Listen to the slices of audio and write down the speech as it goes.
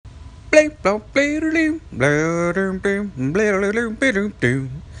Play, play, play, do, blah, do, do, blah, do, do, do, do,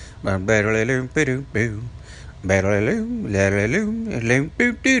 blah, blah, do, do, do, do. Better-a-loo, better-a-loo, better-a-loo,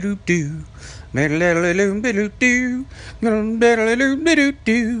 better-a-loo, better-a-loo, better-a-loo, better-a-loo, better-a-loo, better-a-loo, better-a-loo,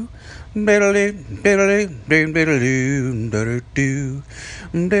 better-a-loo, better-a-loo, better-a-loo,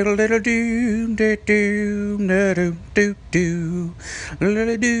 better-a-loo, better-a-loo,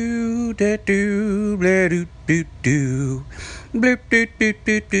 better-a-loo, better-a-loo, better-a-loo, blip doot doot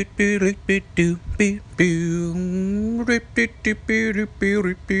doot doot doot doot doot beep boo rip doot doot doot doot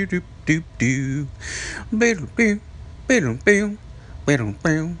doot doot doot doot biddle boo biddle boo biddle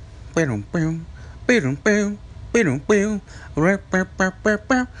boo biddle boo biddle boo biddle boo rip rip rip rip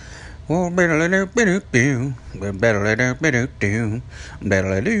rip. Oh, better let it do, better let it do, better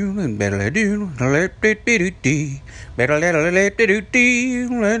let do, better let do, let it do, better let it do, better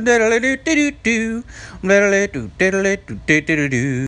let it do, better let do, better let do,